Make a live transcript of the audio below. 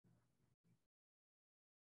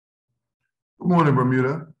Good morning,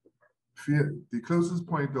 Bermuda. The closest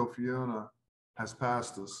point, though, Fiona has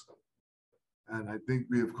passed us, and I think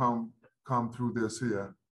we have come through this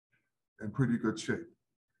here in pretty good shape.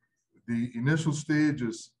 The initial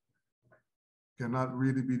stages cannot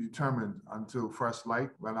really be determined until fresh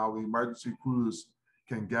light, when our emergency crews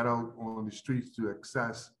can get out on the streets to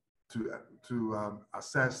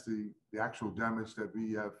assess the actual damage that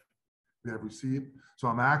we have received. So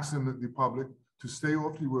I'm asking the public to stay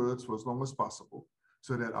off the roads for as long as possible,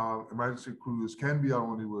 so that our emergency crews can be out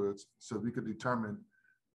on the roads, so we could determine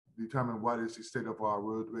what is the state of our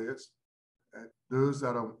roadways. Those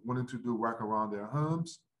that are wanting to do work around their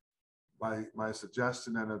homes, my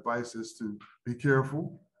suggestion and advice is to be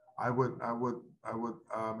careful. I would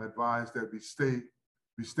advise that we stay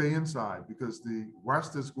inside, because the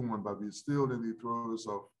worst is gone, but we're still in the throes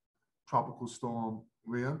of tropical storm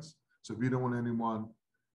winds. So we don't want anyone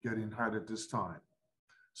getting hurt at this time.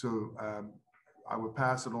 So I will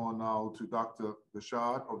pass it on now to Dr.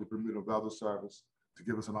 Gashad of the Bermuda Weather Service to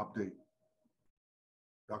give us an update.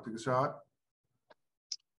 Dr. Gashad.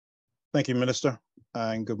 Thank you, Minister,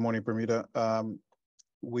 and good morning, Bermuda.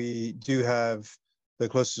 We do have the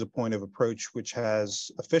closest point of approach, which has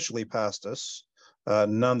officially passed us.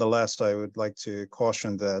 Nonetheless, I would like to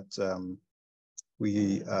caution that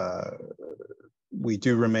we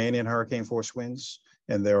do remain in hurricane force winds,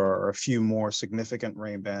 and there are a few more significant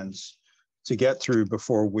rain bands to get through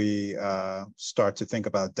before we start to think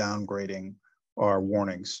about downgrading our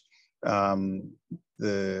warnings. The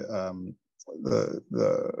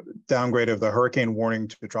downgrade of the hurricane warning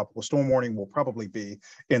to the tropical storm warning will probably be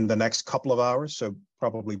in the next couple of hours, so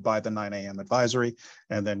probably by the 9 a.m. advisory,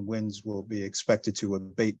 and then winds will be expected to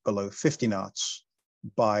abate below 50 knots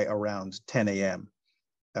by around 10 a.m.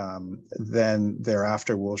 Then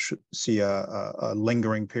thereafter, we'll see a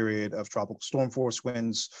lingering period of tropical storm force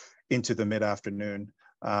winds into the mid-afternoon,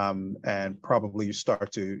 and probably you start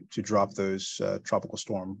to drop those tropical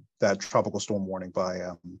storm warning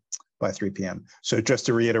by 3 p.m. So just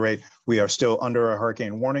to reiterate, we are still under a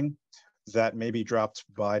hurricane warning that may be dropped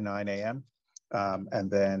by 9 a.m. And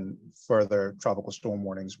then further tropical storm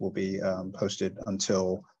warnings will be posted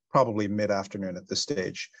until probably mid-afternoon at this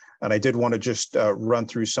stage. And I did want to just run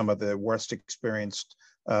through some of the worst experienced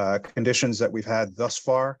conditions that we've had thus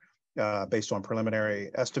far, based on preliminary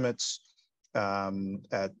estimates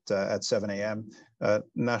at 7 a.m.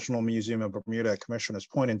 National Museum of Bermuda, Commissioner's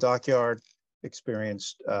Point and Dockyard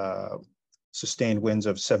experienced sustained winds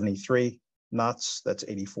of 73 knots, that's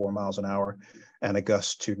 84 miles an hour, and a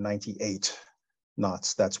gust to 98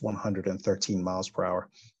 knots, that's 113 miles per hour.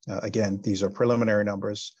 Again, these are preliminary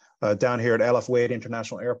numbers. Down here at LF Wade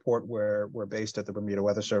International Airport, where we're based at the Bermuda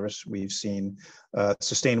Weather Service, we've seen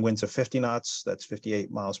sustained winds of 50 knots, that's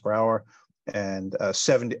 58 miles per hour, and a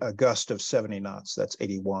gust of 70 knots, that's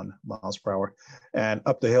 81 miles per hour. And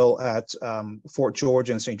up the hill at Fort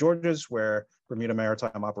George and St. George's, where Bermuda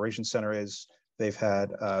Maritime Operations Center is, they've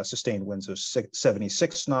had sustained winds of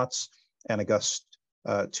 76 knots and a gust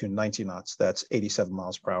to 90 knots, that's 87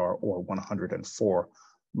 miles per hour, or 104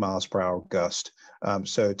 miles per hour gust.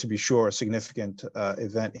 So to be sure, a significant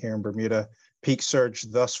event here in Bermuda. Peak surge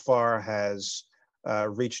thus far has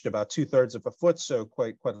reached about 2/3 of a foot, so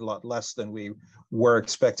quite a lot less than we were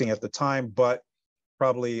expecting at the time, but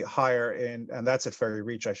probably higher in, and that's at Ferry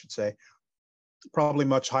Reach, I should say, probably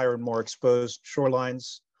much higher and more exposed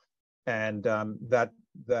shorelines. And that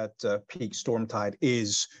peak storm tide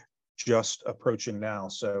is just approaching now.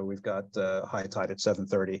 So we've got high tide at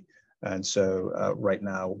 7:30. And so right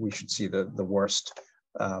now we should see the worst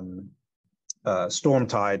storm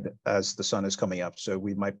tide as the sun is coming up. So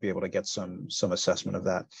we might be able to get some assessment of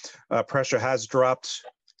that. Pressure has dropped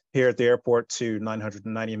here at the airport to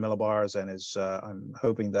 990 millibars, and is I'm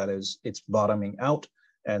hoping that it's bottoming out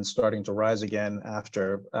and starting to rise again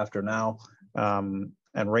after now. And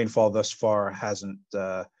rainfall thus far hasn't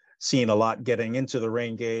seen a lot getting into the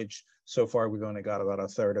rain gauge. So far, we've only got about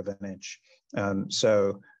 1/3 of an inch.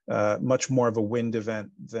 So much more of a wind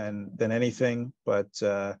event than anything, but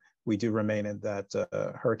we do remain in that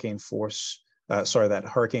that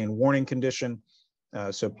hurricane warning condition.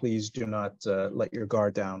 So please do not let your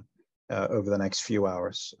guard down over the next few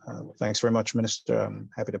hours. Thanks very much, Minister. I'm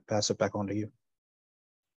happy to pass it back on to you.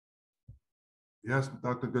 Yes,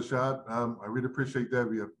 Dr. Gashad, I really appreciate that.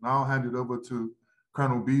 We have now handed over to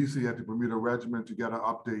Colonel Beasley at the Bermuda Regiment to get an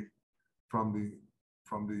update from the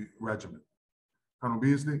regiment. Colonel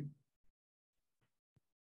Beasley.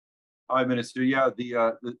 Hi, Minister. Yeah,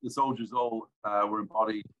 the soldiers all were in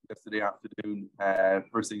body yesterday afternoon.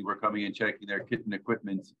 First thing, we're coming in checking their kit and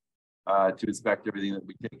equipment. to inspect everything that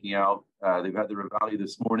we're taking out. They've had their rally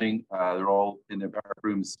this morning. They're all in their barrack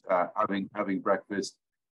rooms having breakfast.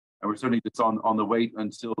 And we're certainly just on the wait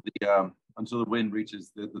until the wind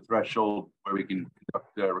reaches the threshold where we can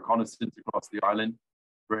conduct reconnaissance across the island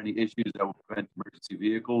for any issues that will prevent emergency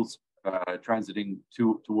vehicles transiting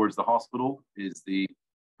towards the hospital is the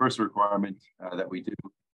first requirement that we do.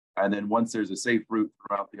 And then once there's a safe route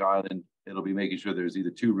throughout the island, it'll be making sure there's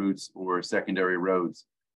either two routes or secondary roads.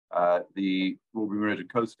 The Royal Bermuda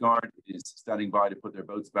Coast Guard is standing by to put their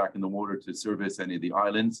boats back in the water to service any of the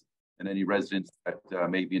islands and any residents that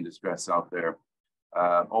may be in distress out there.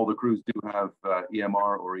 All the crews do have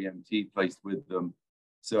EMR or EMT placed with them.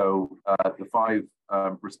 So the 5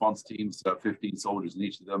 response teams, 15 soldiers in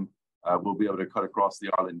each of them, will be able to cut across the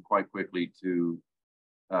island quite quickly to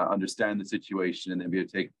understand the situation and then be able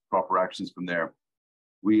to take proper actions from there.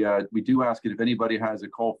 We do ask it if anybody has a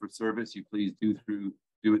call for service, you please do it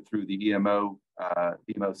through the EMO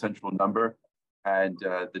central number, and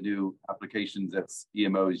the new applications that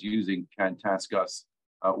EMO is using can task us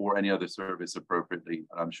or any other service appropriately.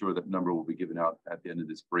 And I'm sure that number will be given out at the end of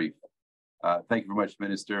this brief. Thank you very much,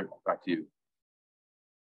 Minister. Back to you.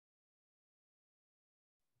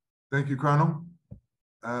 Thank you, Colonel,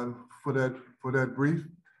 for that brief.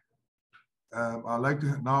 I'd like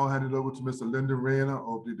to now hand it over to Mr. Lyndon Rayner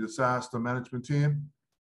of the Disaster Management Team.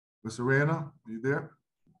 Mr. Rayner, are you there?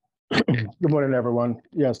 Good morning, everyone.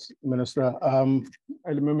 Yes, Minister.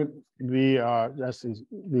 At the moment, we are, as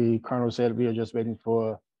the Colonel said, we are just waiting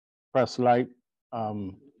for press light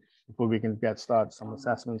before we can start some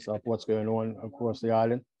assessments of what's going on across the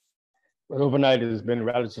island. But overnight, it has been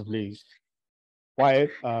relatively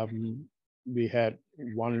quiet. We had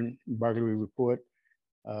 1 burglary report,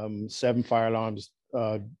 7 fire alarms,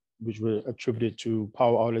 which were attributed to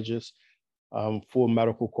power outages, 4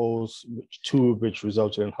 medical calls, 2 of which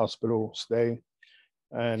resulted in hospital stay.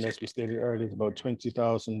 And as we stated earlier, it's about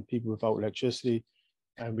 20,000 people without electricity.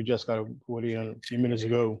 And we just got a report in a few minutes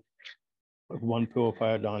ago of 1 pill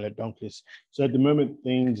fire down at Dunkless. So at the moment,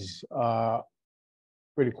 things are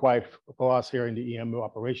pretty quiet for us here in the EMO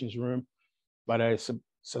operations room. But I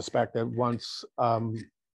suspect that once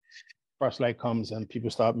first light comes and people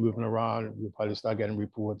start moving around, we'll probably start getting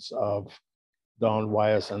reports of down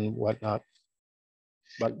wires and whatnot.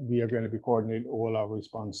 But we are going to be coordinating all our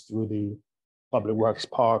response through the Public Works,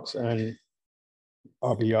 Parks, and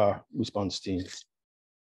RBR response teams.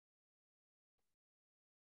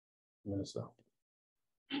 Minister. All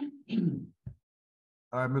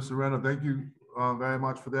right, Mr. Renner, thank you very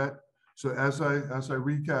much for that. So as I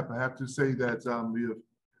recap, I have to say that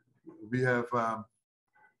we have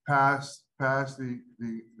passed the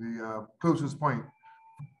closest point,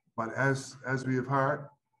 but as we have heard,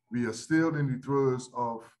 we are still in the throes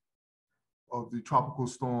of the tropical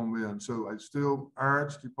storm wind. So I still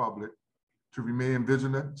urge the public to remain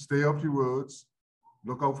vigilant, stay off the roads,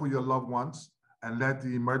 look out for your loved ones, and let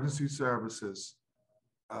the emergency services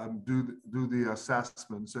do the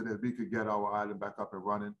assessment so that we could get our island back up and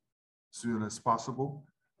running as soon as possible.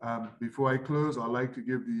 Before I close, I'd like to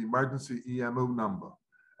give the emergency EMO number.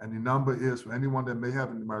 And the number is, for anyone that may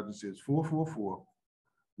have an emergency, it's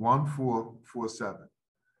 444-1447.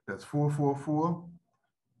 That's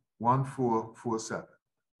 444-1447.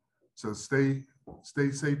 So stay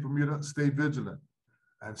safe, Bermuda, stay vigilant,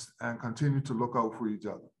 and continue to look out for each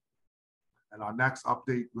other. And our next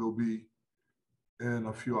update will be in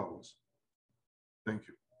a few hours. Thank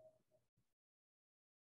you.